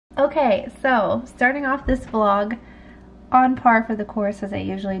Okay, so starting off this vlog on par for the course as I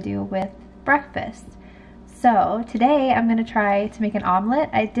usually do with breakfast. So today I'm gonna try to make an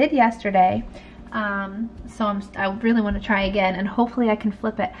omelet. I did yesterday, so I really want to try again, and hopefully I can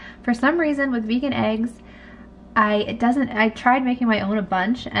flip it. For some reason with vegan eggs, I tried making my own a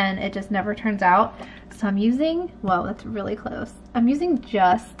bunch and it just never turns out. So I'm using, well, that's really close. I'm using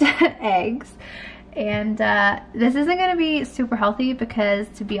just eggs. And this isn't going to be super healthy because,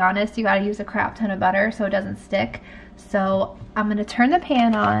 to be honest, you got to use a crap ton of butter so it doesn't stick. So I'm going to turn the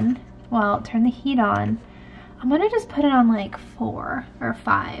pan on, well, turn the heat on. I'm going to just put it on like 4 or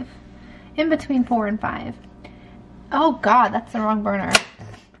 5, in between 4 and 5. Oh God, that's the wrong burner.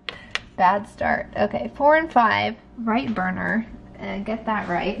 Bad start. Okay, 4 and 5, right burner, get that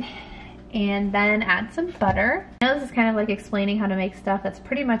right. And then add some butter. Now this is kind of like explaining how to make stuff that's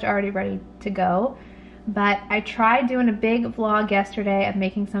pretty much already ready to go. But I tried doing a big vlog yesterday of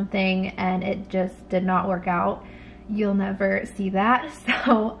making something and it just did not work out. You'll never see that,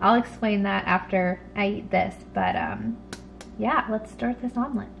 so I'll explain that after I eat this. But yeah, let's start this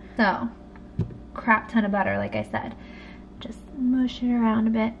omelet. So, crap ton of butter, like I said. Just mush it around a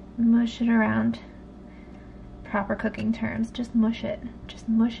bit, mush it around. Proper cooking terms, just mush it, just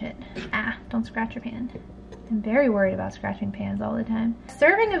mush it. Ah, don't scratch your pan. I'm very worried about scratching pans all the time.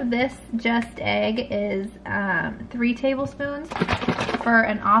 Serving of this just egg is 3 tablespoons. For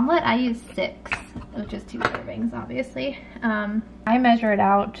an omelet, I use 6, which is 2 servings, obviously. I measure it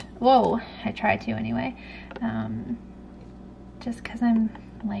out. Whoa, I try to anyway. Just because I'm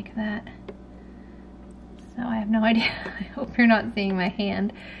like that. So I have no idea. I hope you're not seeing my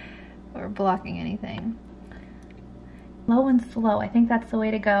hand or blocking anything. Low and slow, I think that's the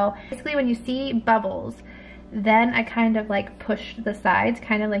way to go. Basically when you see bubbles, then I kind of like push the sides,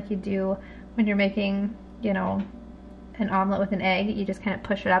 kind of like you do when you're making, you know, an omelet with an egg. You just kind of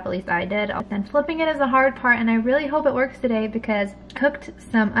push it up, at least I did. Then flipping it is the hard part, and I really hope it works today because I cooked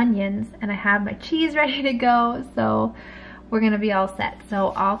some onions and I have my cheese ready to go, so we're gonna be all set. So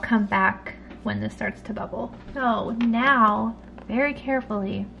I'll come back when this starts to bubble. So now, very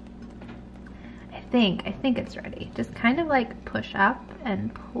carefully, I think it's ready. Just kind of like push up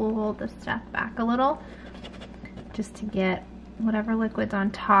and pull the stuff back a little just to get whatever liquid's on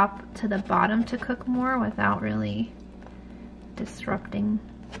top to the bottom to cook more without really disrupting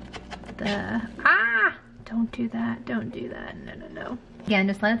the, don't do that, don't do that, no. Again,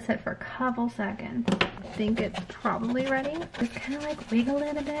 just let it sit for a couple seconds. I think it's probably ready. Just kind of like wiggle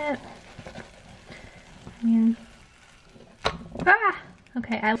it a bit. I mean,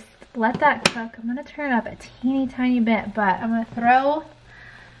 okay, I let that cook. I'm gonna turn it up a teeny tiny bit, but I'm gonna throw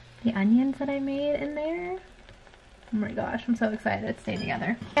the onions that I made in there. Oh my gosh, I'm so excited it's staying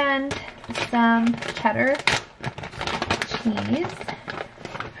together. And some cheddar cheese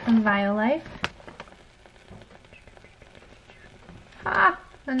from BeLeaf.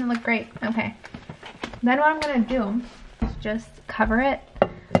 Doesn't look great. Okay. Then what I'm gonna do is just cover it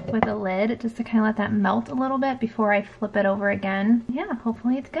with a lid just to kind of let that melt a little bit before I flip it over again. Yeah,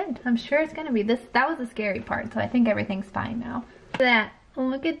 hopefully it's good. I'm sure it's gonna be. That was the scary part, so I think everything's fine now.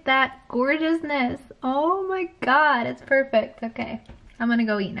 Look at that gorgeousness. Oh my God, it's perfect. Okay, I'm gonna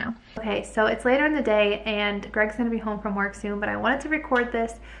go eat now. Okay, so it's later in the day and Greg's gonna be home from work soon, but I wanted to record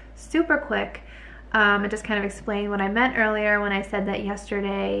this super quick and just kind of explain what I meant earlier when I said that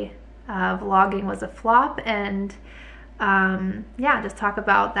yesterday vlogging was a flop, and yeah, just talk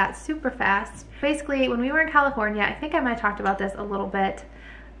about that super fast. Basically, when we were in California, I think I might have talked about this a little bit.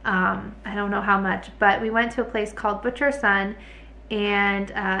 I don't know how much, but we went to a place called Butcher Son, and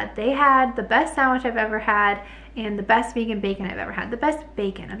they had the best sandwich I've ever had and the best vegan bacon I've ever had. The best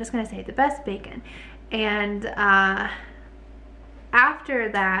bacon, I'm just gonna say the best bacon. And after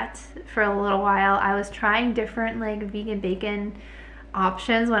that, for a little while, I was trying different like vegan bacon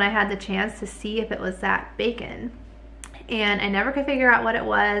options when I had the chance to see if it was that bacon. And I never could figure out what it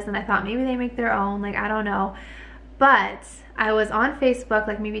was, and I thought maybe they make their own, like I don't know. But I was on Facebook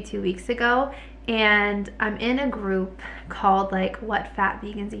like maybe 2 weeks ago, and I'm in a group called like What Fat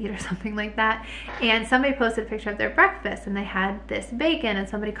Vegans Eat or something like that, and somebody posted a picture of their breakfast and they had this bacon, and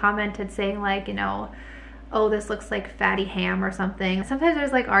somebody commented saying like, you know, oh, this looks like fatty ham or something. Sometimes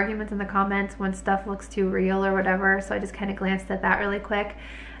there's like arguments in the comments when stuff looks too real or whatever, so I just kind of glanced at that really quick.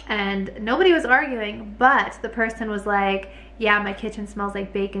 And nobody was arguing, but the person was like, yeah, my kitchen smells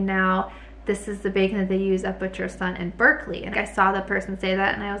like bacon now. This is the bacon that they use at Butcher Son in Berkeley. And I saw the person say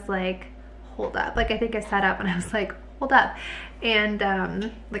that and I was like, hold up. Like I think I sat up and I was like, hold up.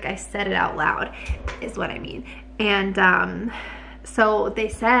 And like I said it out loud is what I mean. And so they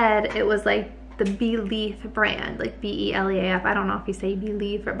said it was like the BeLeaf brand, like B-E-L-E-A-F. I don't know if you say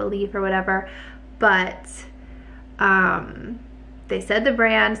BeLeaf or BeLeaf or whatever, but they said the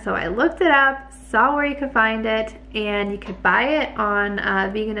brand, so I looked it up, saw where you could find it, and you could buy it on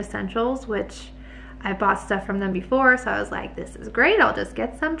Vegan Essentials, which I bought stuff from them before, so I was like, this is great, I'll just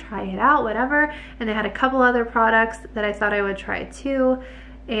get some, try it out, whatever. And they had a couple other products that I thought I would try too,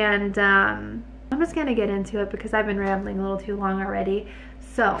 and I'm just gonna get into it because I've been rambling a little too long already.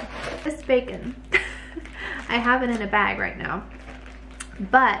 So, this bacon, I have it in a bag right now,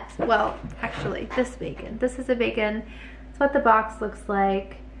 but, well, actually, this bacon, this is a bacon, it's what the box looks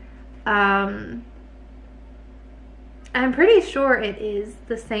like. I'm pretty sure it is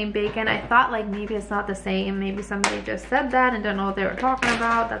the same bacon. I thought like maybe it's not the same. Maybe somebody just said that and don't know what they were talking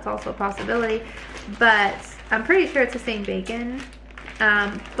about. That's also a possibility. But I'm pretty sure it's the same bacon.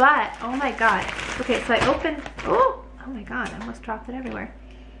 But, oh my god. Okay, so I opened, oh my god, I almost dropped it everywhere.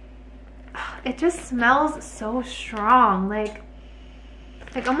 It just smells so strong. Like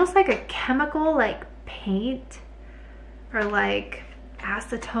almost like a chemical, like paint or like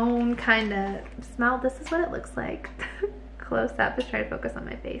acetone kind of smell. This is what it looks like. Close up, just try to focus on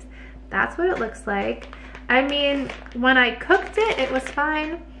my face. That's what it looks like. I mean, when I cooked it, it was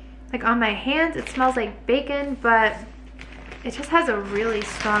fine. Like on my hands, it smells like bacon, but it just has a really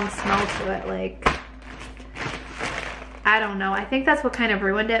strong smell to it. Like, I don't know. I think that's what kind of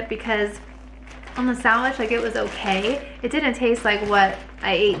ruined it, because on the sandwich, like, it was okay. It didn't taste like what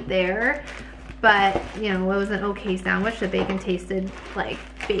I ate there. But, you know, it was an okay sandwich. The bacon tasted like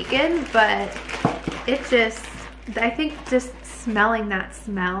bacon, but it just, I think just smelling that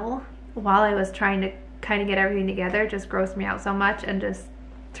smell while I was trying to kind of get everything together just grossed me out so much and just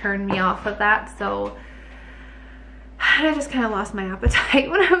turned me off of that. So I just kind of lost my appetite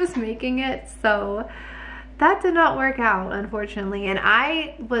when I was making it. So that did not work out, unfortunately. And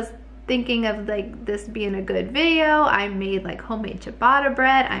I was thinking of like this being a good video. I made like homemade ciabatta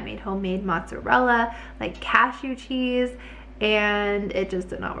bread, I made homemade mozzarella, like cashew cheese, and it just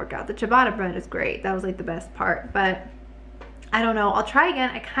did not work out. The ciabatta bread is great, that was like the best part, but I don't know, I'll try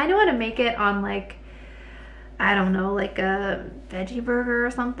again. I kind of want to make it on like, I don't know, like a veggie burger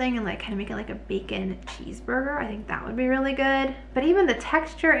or something, and like kind of make it like a bacon cheeseburger. I think that would be really good. But even the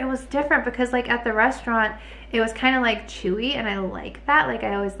texture, it was different because like at the restaurant, it was kind of like chewy, and I like that. Like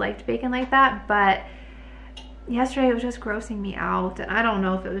I always liked bacon like that, but yesterday it was just grossing me out, and I don't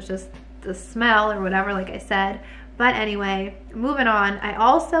know if it was just the smell or whatever, like I said. But anyway, moving on. I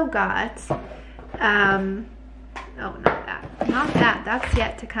also got, oh, not that, that's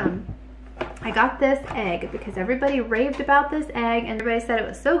yet to come. I got this egg because everybody raved about this egg and everybody said it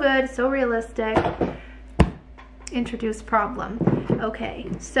was so good, so realistic. Introduce problem. Okay,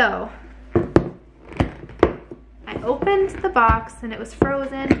 so I opened the box and it was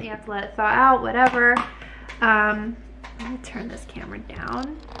frozen. You have to let it thaw out, whatever. Let me turn this camera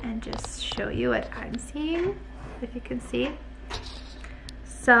down and just show you what I'm seeing, if you can see.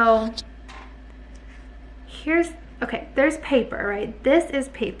 So here's, okay, there's paper, right? This is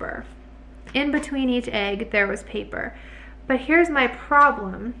paper. In between each egg, there was paper. But here's my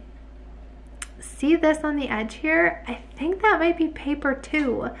problem. See this on the edge here? I think that might be paper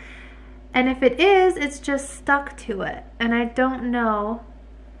too. And if it is, it's just stuck to it. And I don't know.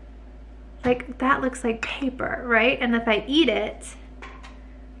 Like, that looks like paper, right? And if I eat it,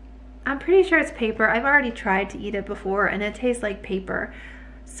 I'm pretty sure it's paper. I've already tried to eat it before and it tastes like paper.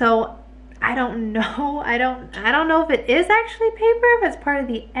 So I don't know. I don't know if it is actually paper, if it's part of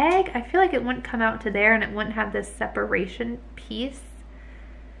the egg. I feel like it wouldn't come out to there and it wouldn't have this separation piece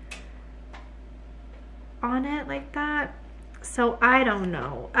on it like that. So I don't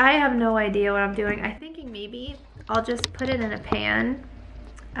know. I have no idea what I'm doing. I'm thinking maybe I'll just put it in a pan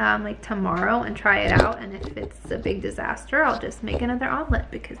like tomorrow and try it out, and if it's a big disaster, I'll just make another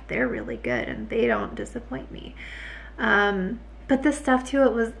omelet because they're really good and they don't disappoint me. But this stuff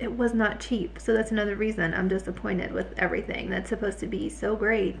too, it was not cheap. So that's another reason I'm disappointed with everything that's supposed to be so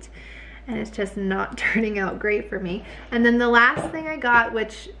great. And it's just not turning out great for me. And then the last thing I got,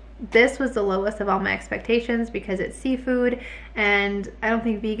 which this was the lowest of all my expectations because it's seafood. And I don't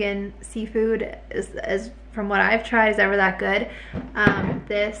think vegan seafood is from what I've tried, is ever that good.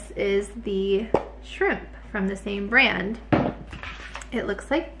 This is the shrimp from the same brand. It looks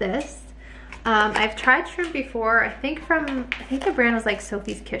like this. I've tried shrimp before. I think the brand was like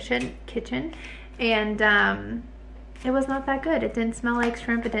Sophie's Kitchen, and it was not that good. It didn't smell like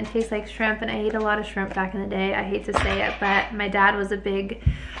shrimp, it didn't taste like shrimp, and I ate a lot of shrimp back in the day. I hate to say it, but my dad was a big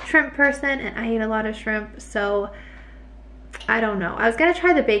shrimp person and I ate a lot of shrimp, so I don't know. I was gonna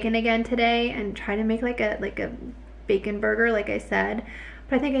try the bacon again today and try to make like a bacon burger like I said,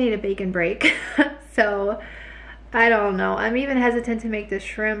 but I think I need a bacon break. So I don't know. I'm even hesitant to make the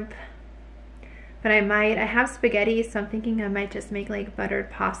shrimp, but I might. I have spaghetti, so I'm thinking I might just make like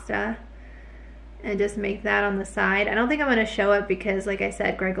buttered pasta and just make that on the side. I don't think I'm going to show it because, like I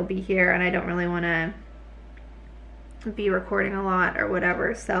said, Greg will be here and I don't really want to be recording a lot or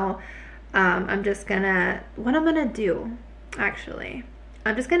whatever. So I'm just gonna, what I'm gonna do, actually,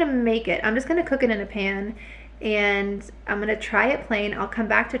 I'm just gonna make it. I'm just gonna cook it in a pan and I'm gonna try it plain. I'll come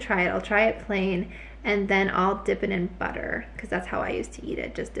back to try it. I'll try it plain and then I'll dip it in butter because that's how I used to eat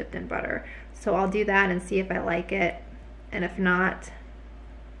it, just dipped in butter. So I'll do that and see if I like it, and if not,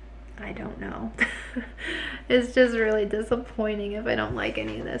 I don't know. It's just really disappointing if I don't like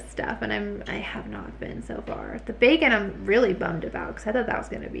any of this stuff, and I have not been so far. The bacon I'm really bummed about because I thought that was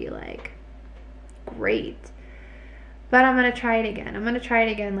gonna be like great, but I'm gonna try it again. I'm gonna try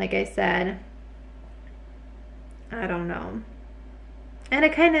it again, like I said. I don't know. And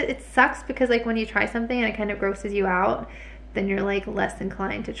it sucks because like when you try something and it kind of grosses you out, then you're like less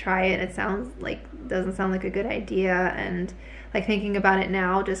inclined to try it. It doesn't sound like a good idea, and like thinking about it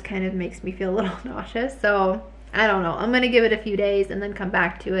now just kind of makes me feel a little nauseous. So I don't know. I'm gonna give it a few days and then come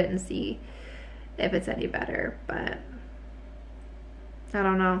back to it and see if it's any better, but I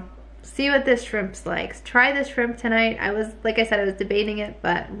don't know. See what this shrimp's like. Try the shrimp tonight. Like I said, I was debating it,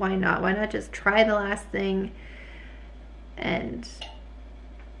 but why not? Why not just try the last thing and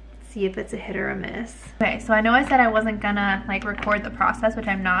see if it's a hit or a miss. Okay, so I know I said I wasn't gonna like record the process, which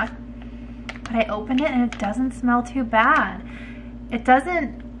I'm not, but I opened it and it doesn't smell too bad. It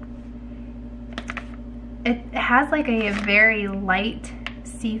has like a very light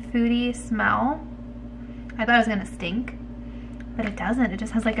seafoody smell. I thought it was gonna stink, but it doesn't. It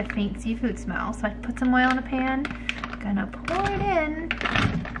just has like a faint seafood smell. So I put some oil in a pan, gonna pour it in.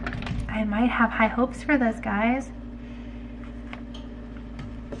 I might have high hopes for this, guys.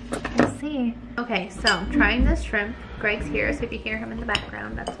 We'll see. Okay, so I'm trying this shrimp. Greg's here, so if you hear him in the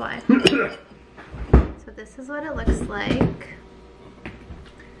background, that's why. So this is what it looks like.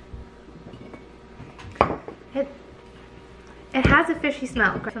 It has a fishy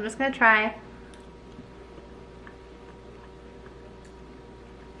smell. So I'm just gonna try.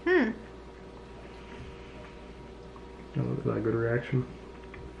 That was not a good reaction.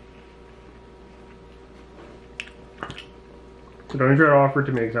 So don't try to offer it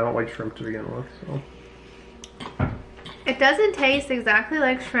to me because I don't like shrimp to begin with. So it doesn't taste exactly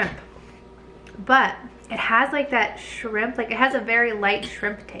like shrimp, but it has like that shrimp, like it has a very light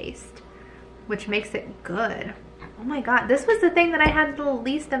shrimp taste, which makes it good. Oh my god, this was the thing that I had the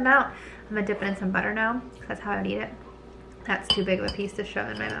least amount. I'm gonna dip it in some butter now because that's how I'd eat it. That's too big of a piece to shove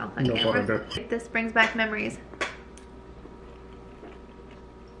in my mouth on camera. This brings back memories.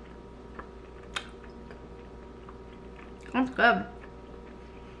 That's good.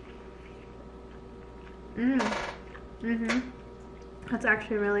 That's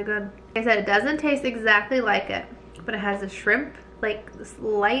actually really good. Like I said, it doesn't taste exactly like it, but it has a shrimp, like this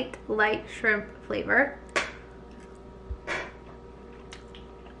light shrimp flavor.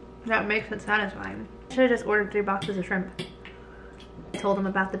 That makes it satisfying. I should have just ordered 3 boxes of shrimp. I told them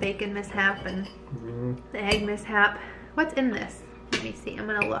about the bacon mishap and the egg mishap. What's in this? Let me see. I'm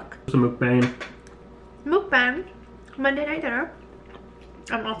gonna look. Some mukbang. Mukbang. Monday night dinner.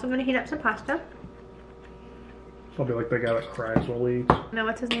 I'm also gonna heat up some pasta. I'll be like the guy that cries while he eats. No,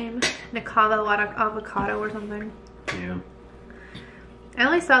 what's his name? Nicolo avocado or something. Yeah. I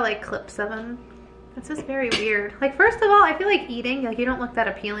only saw like clips of him. That's just very weird. Like, first of all, I feel like eating, like you don't look that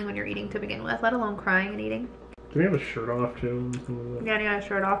appealing when you're eating to begin with, let alone crying and eating. Do we have a shirt off too? Yeah, I got a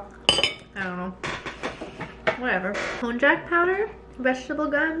shirt off. I don't know. Whatever. Konjac powder, vegetable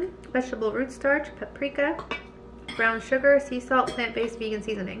gum, vegetable root starch, paprika, brown sugar, sea salt, plant-based vegan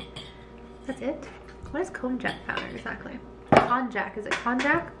seasoning. That's it? What is konjac powder exactly? Konjac. Is it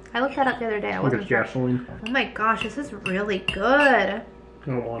konjac? I looked that up the other day. I wasn't sure. Gasoline. Oh my gosh, this is really good. I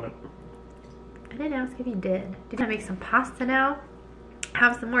don't want it. I didn't ask if you did. Did I make some pasta now?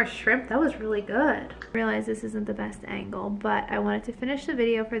 Have some more shrimp? That was really good. I realize this isn't the best angle, but I wanted to finish the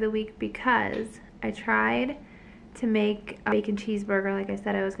video for the week because I tried to make a bacon cheeseburger like I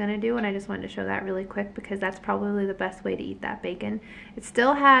said I was gonna do, and I just wanted to show that really quick because that's probably the best way to eat that bacon. It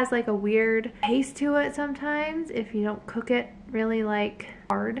still has like a weird taste to it sometimes if you don't cook it really like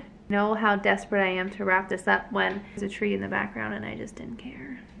hard. You know how desperate I am to wrap this up when there's a tree in the background and I just didn't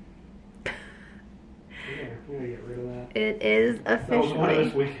care. Yeah, we're gonna get rid of that. It is officially. That was one of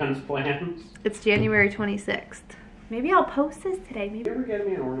this weekend's plans. It's January 26th. Maybe I'll post this today. Maybe. Did you ever get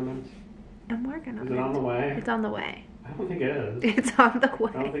me an ornament? I'm working on it. Is it on the way? It's on the way. I don't think it is. It's on the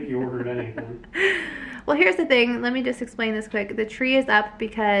way. I don't think you ordered anything. Well, here's the thing. Let me just explain this quick. The tree is up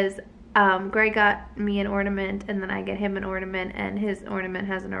because Greg got me an ornament, and then I get him an ornament, and his ornament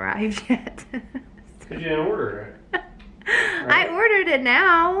hasn't arrived yet. Because you didn't order it. Right? I ordered it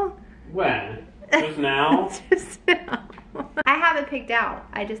now. When? Just now? Just now. I have it picked out.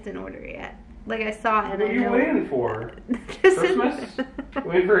 I just didn't order it yet. Like, I saw it. What are you waiting for? Christmas?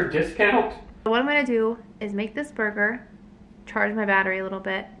 Waiting for a discount? What I'm going to do is make this burger, charge my battery a little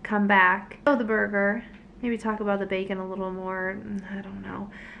bit, come back, show the burger, maybe talk about the bacon a little more, I don't know.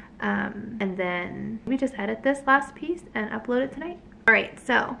 And then we just edit this last piece and upload it tonight. Alright,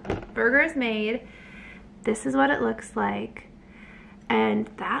 so burger is made. This is what it looks like. And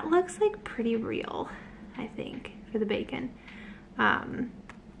that looks like pretty real, I think, for the bacon.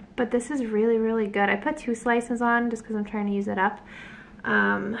 But this is really, really good. I put 2 slices on just because I'm trying to use it up.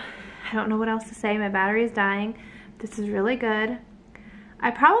 I don't know what else to say. My battery is dying. This is really good.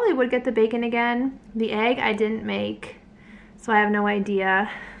 I probably would get the bacon again. The egg I didn't make, so I have no idea.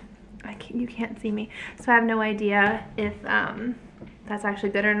 You can't see me. So I have no idea if that's actually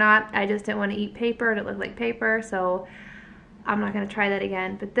good or not. I just didn't want to eat paper and it looked like paper, so I'm not going to try that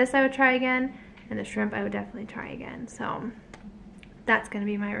again. But this I would try again, and the shrimp I would definitely try again. So that's going to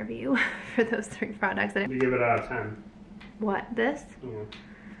be my review for those 3 products. You give it out of 10. What, this? Yeah.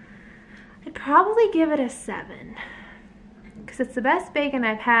 I'd probably give it a 7. Because it's the best bacon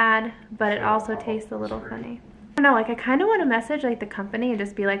I've had, but it also tastes a little funny. I don't know, like, I kind of want to message like the company and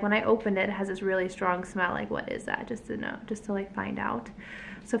just be like, when I opened it, it has this really strong smell, like, what is that? Just to know, just to like find out.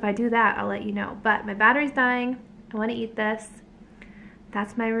 So if I do that, I'll let you know. But my battery's dying. I want to eat this.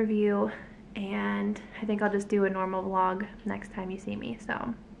 That's my review, and I think I'll just do a normal vlog next time you see me.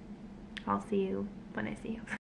 So I'll see you when I see you.